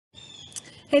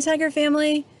Hey, Tiger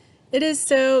family. It is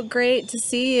so great to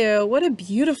see you. What a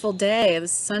beautiful day. The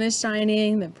sun is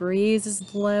shining, the breeze is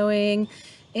blowing,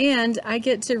 and I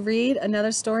get to read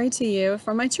another story to you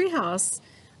from my treehouse.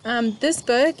 This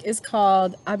book is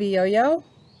called Abiyoyo,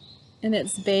 and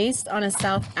it's based on a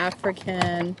South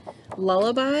African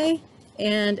lullaby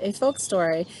and a folk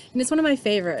story. And it's one of my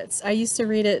favorites. I used to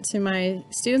read it to my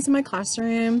students in my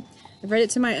classroom. I've read it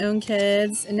to my own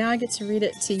kids, and now I get to read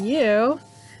it to you.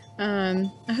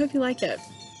 I hope you like it.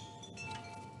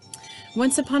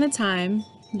 Once upon a time,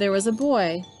 there was a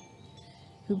boy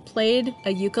who played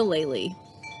a ukulele.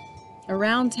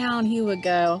 Around town he would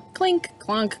go clink,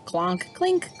 clonk, clonk,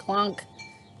 clink, clonk.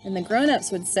 And the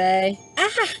grown-ups would say,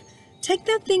 "Ah, take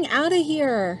that thing out of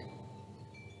here."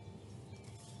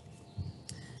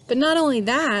 But not only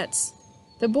that,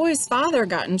 the boy's father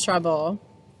got in trouble.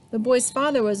 The boy's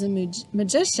father was a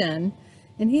magician,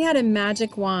 and he had a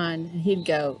magic wand. And he'd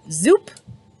go zoop,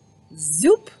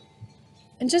 zoop,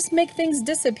 and just make things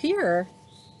disappear.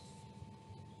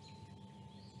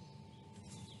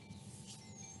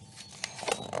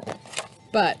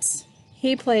 But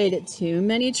he played too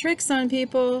many tricks on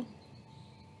people.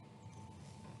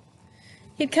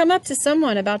 He'd come up to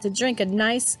someone about to drink a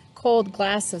nice cold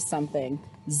glass of something.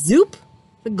 Zoop!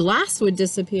 The glass would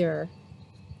disappear.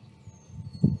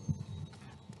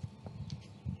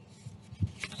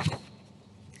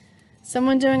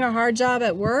 Someone doing a hard job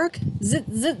at work? Zit,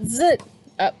 zit, zit!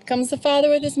 Up comes the father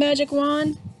with his magic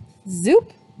wand.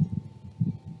 Zoop!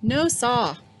 No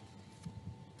saw.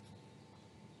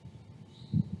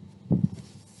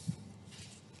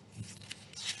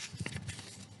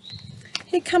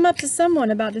 He'd come up to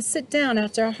someone about to sit down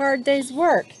after a hard day's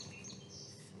work.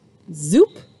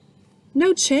 Zoop!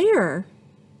 No chair.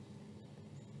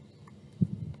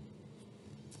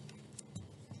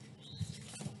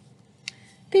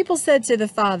 People said to the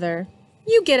father,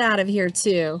 "You get out of here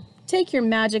too. Take your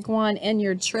magic wand and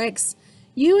your tricks.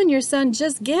 You and your son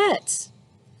just get."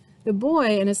 The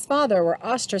boy and his father were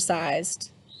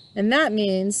ostracized, and that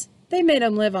means they made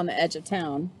him live on the edge of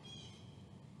town.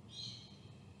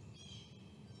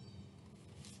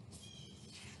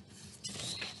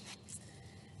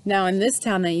 Now in this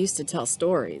town they used to tell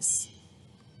stories.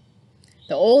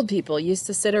 The old people used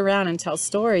to sit around and tell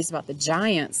stories about the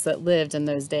giants that lived in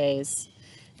those days.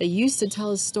 They used to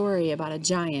tell a story about a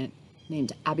giant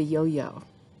named Abiyoyo.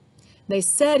 They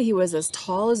said he was as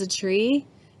tall as a tree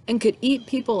and could eat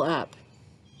people up.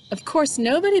 Of course,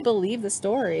 nobody believed the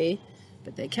story,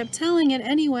 but they kept telling it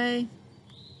anyway.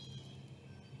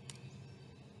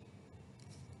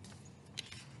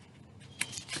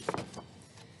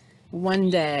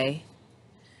 One day,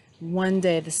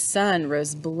 the sun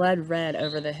rose blood red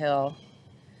over the hill.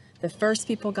 The first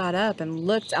people got up and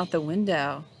looked out the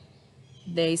window.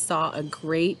 They saw a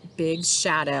great big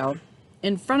shadow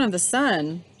in front of the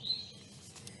sun,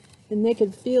 and they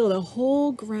could feel the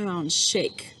whole ground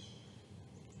shake.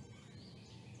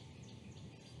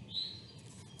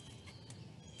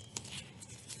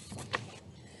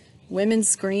 Women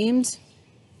screamed.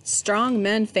 Strong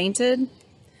men fainted.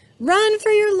 "Run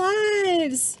for your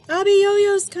lives!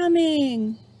 Abiyoyo's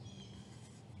coming!"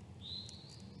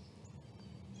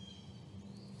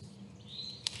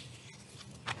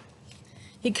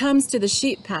 He comes to the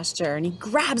sheep pasture and he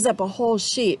grabs up a whole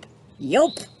sheep.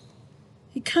 Yelp!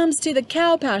 He comes to the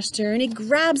cow pasture and he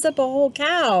grabs up a whole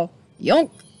cow. Yonk!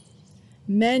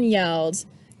 Men yelled,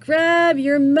 "Grab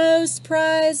your most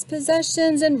prized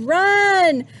possessions and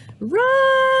run!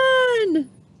 Run!"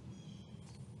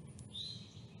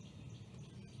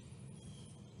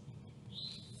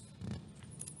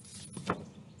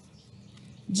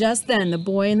 Just then the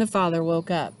boy and the father woke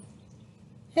up.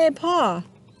 "Hey, Pa,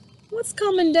 what's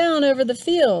coming down over the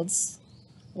fields?"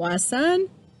 "Why, son,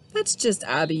 that's just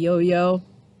Abiyoyo."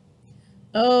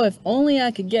 "Oh, if only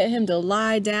I could get him to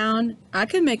lie down, I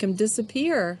could make him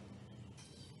disappear."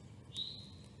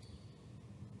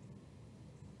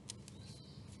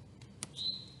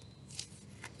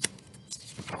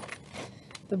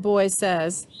 The boy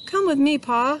says, "Come with me,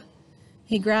 Pa."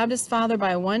 He grabbed his father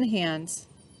by one hand.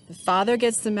 The father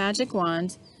gets the magic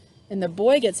wand, and the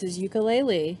boy gets his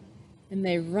ukulele, and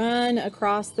they run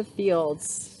across the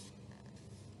fields.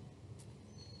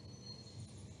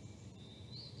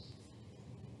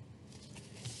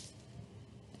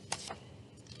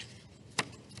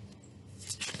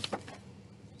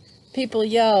 People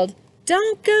yelled,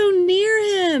 "Don't go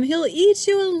near him! He'll eat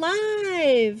you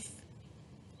alive!"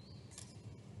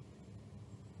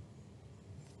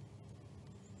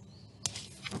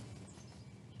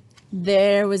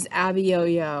 There was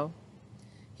Abiyoyo.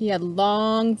 He had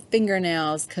long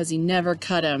fingernails 'cause he never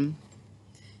cut 'em.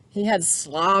 He had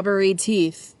slobbery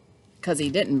teeth because he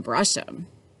didn't brush them.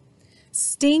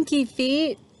 Stinky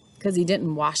feet because he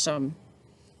didn't wash them.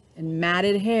 And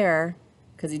matted hair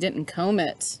because he didn't comb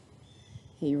it.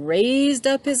 He raised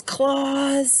up his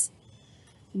claws.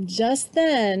 And just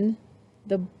then,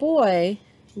 the boy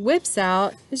whips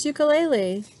out his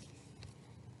ukulele.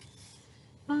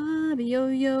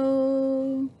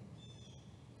 Abby-yo-yo,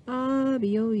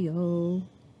 abby-yo-yo.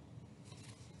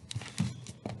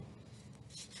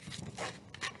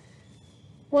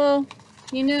 Well,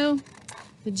 you know,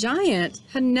 the giant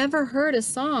had never heard a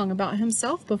song about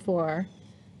himself before,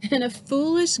 and a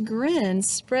foolish grin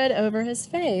spread over his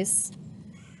face.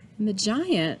 And the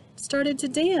giant started to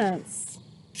dance.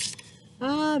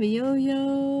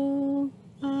 Abby-yo-yo,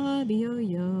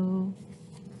 abby-yo-yo.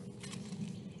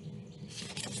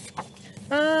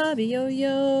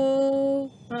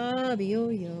 Abby-yo-yo,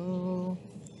 abby-yo-yo.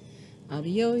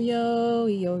 Abby-yo-yo,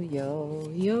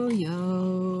 yo-yo,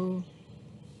 yo-yo.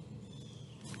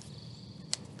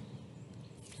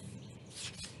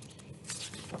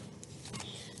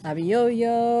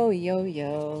 Abby-yo-yo,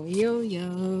 yo-yo,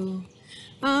 yo-yo.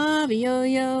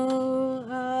 Abby-yo-yo,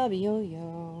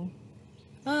 abby-yo-yo.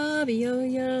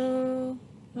 Abby-yo-yo,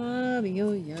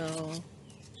 abby-yo-yo.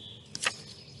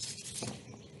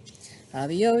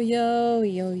 Abby-yo-yo,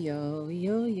 yo-yo,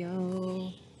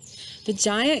 yo-yo. The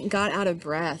giant got out of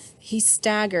breath. He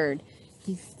staggered.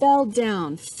 He fell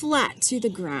down flat to the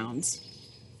ground.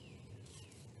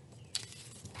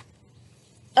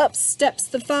 Up steps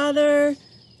the father.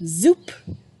 Zoop!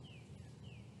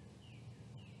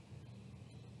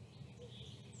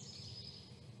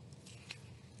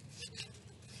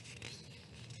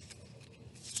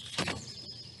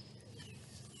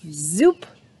 Zoop!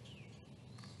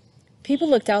 People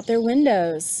looked out their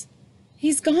windows.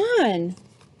 He's gone.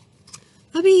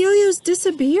 Abby-yo-yo's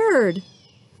disappeared.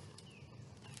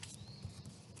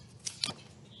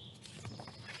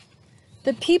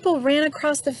 The people ran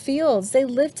across the fields. They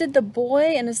lifted the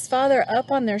boy and his father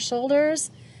up on their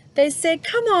shoulders. They said,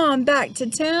 "Come on back to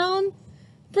town.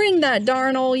 Bring that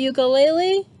darn old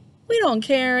ukulele. We don't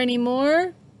care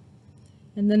anymore."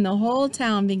 And then the whole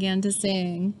town began to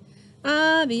sing.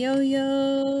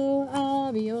 Abby-yo-yo,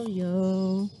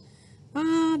 abby-yo-yo,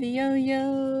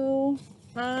 abby-yo-yo,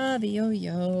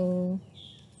 abby-yo-yo.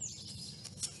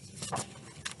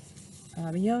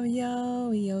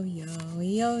 Abby-yo-yo, yo-yo,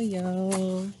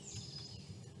 yo-yo.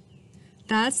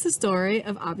 That's the story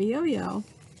of Abby-yo-yo.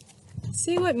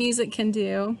 See what music can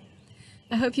do.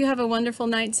 I hope you have a wonderful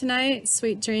night tonight.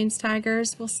 Sweet dreams,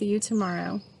 tigers. We'll see you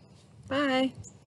tomorrow. Bye.